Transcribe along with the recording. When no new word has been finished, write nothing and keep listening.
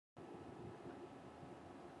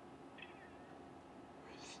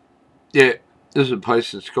Yeah, there's a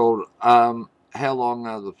piece that's called How Long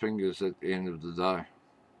Are the Fingers at the End of the Day?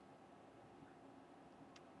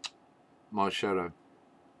 My shadow,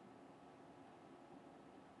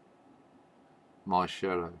 my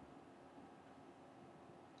shadow.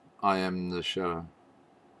 I am the shadow.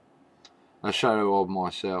 A shadow of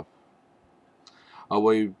myself. I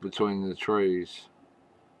weave between the trees.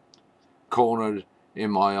 Cornered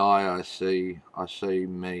in my eye, I see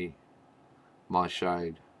me, my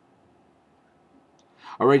shade.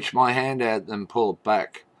 I reach my hand out, then pull it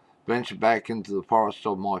back, venture back into the forest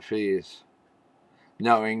of my fears,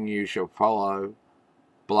 knowing you shall follow,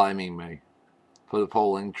 blaming me for the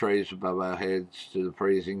falling trees above our heads to the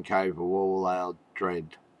freezing cave of all our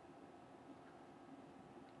dread,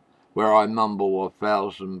 where I mumble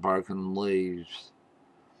 1,000 broken leaves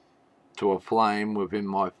to a flame within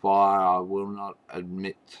my fire I will not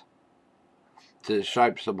admit, to the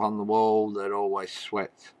shapes upon the wall that always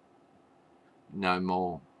sweat. No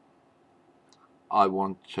more. I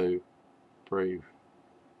want to breathe.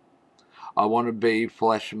 I want to be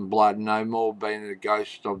flesh and blood, no more being a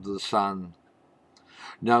ghost of the sun.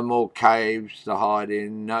 No more caves to hide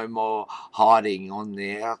in, no more hiding on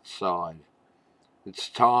the outside. It's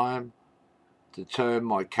time to turn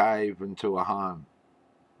my cave into a home.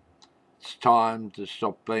 It's time to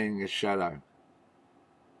stop being a shadow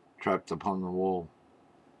trapped upon the wall.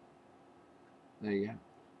 There you go.